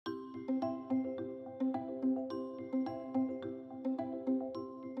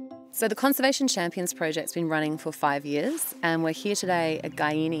So the Conservation Champions project's been running for 5 years, and we're here today at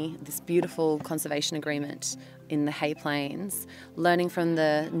Gayini, this beautiful conservation agreement in the Hay Plains, learning from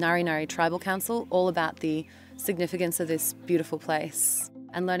the Ngari Ngari Tribal Council all about the significance of this beautiful place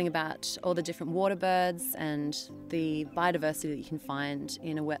and learning about all the different water birds and the biodiversity that you can find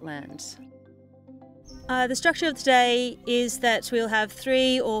in a wetland. The structure of today is that we'll have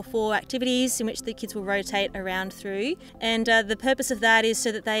 3 or 4 activities in which the kids will rotate around through, and the purpose of that is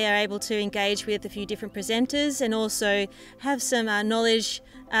so that they are able to engage with a few different presenters and also have some knowledge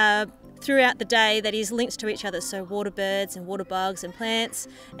throughout the day that is linked to each other, so water birds and water bugs and plants,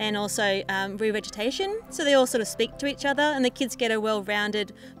 and also revegetation, so they all sort of speak to each other and the kids get a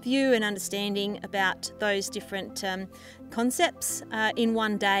well-rounded view and understanding about those different concepts in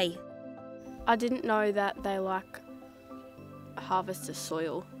one day. I didn't know that they harvest the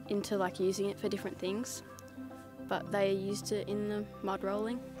soil into using it for different things, but they used it in the mud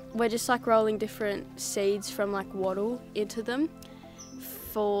rolling. We're just rolling different seeds from wattle into them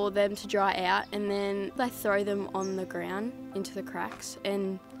for them to dry out, and then they throw them on the ground into the cracks,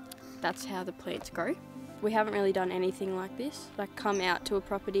 and that's how the plants grow. We haven't really done anything like this, come out to a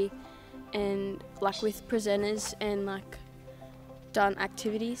property and with presenters and done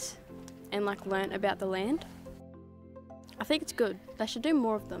activities and learnt about the land. I think it's good. They should do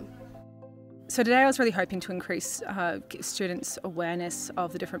more of them. So today I was really hoping to increase students' awareness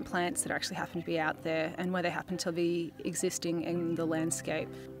of the different plants that actually happen to be out there and where they happen to be existing in the landscape.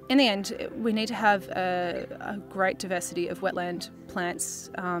 In the end, we need to have a great diversity of wetland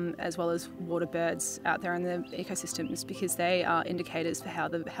plants as well as water birds out there in the ecosystems, because they are indicators for how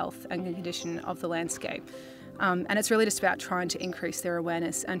the health and condition of the landscape. And it's really just about trying to increase their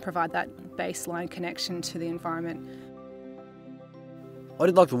awareness and provide that baseline connection to the environment. I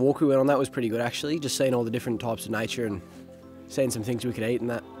did like the walk we went on. That was pretty good actually, just seeing all the different types of nature and seeing some things we could eat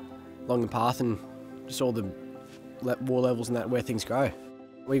and that along the path, and just all the water levels and that, where things grow.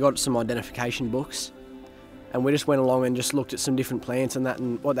 We got some identification books and we just went along and just looked at some different plants and that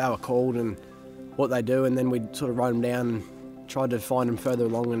and what they were called and what they do, and then we'd sort of write them down and tried to find them further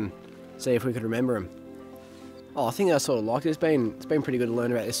along and see if we could remember them. Oh, I think I sort of like it. It's been pretty good to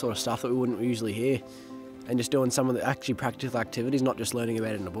learn about this sort of stuff that we wouldn't usually hear, and just doing some of the actually practical activities, not just learning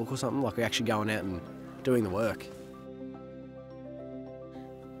about it in a book or something. We're actually going out and doing the work.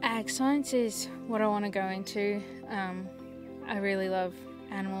 Ag science is what I want to go into. I really love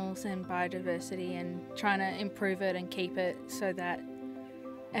animals and biodiversity and trying to improve it and keep it so that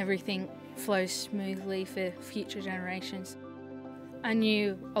everything flows smoothly for future generations. I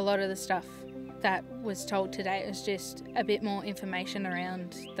knew a lot of the stuff that was told today. It was just a bit more information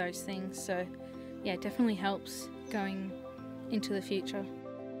around those things, so yeah, it definitely helps going into the future.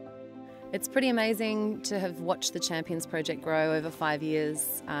 It's pretty amazing to have watched the Champions project grow over 5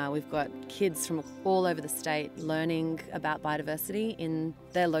 years. We've got kids from all over the state learning about biodiversity in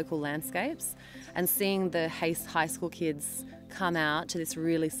their local landscapes, and seeing the high school kids come out to this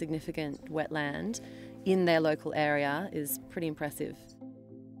really significant wetland in their local area is pretty impressive.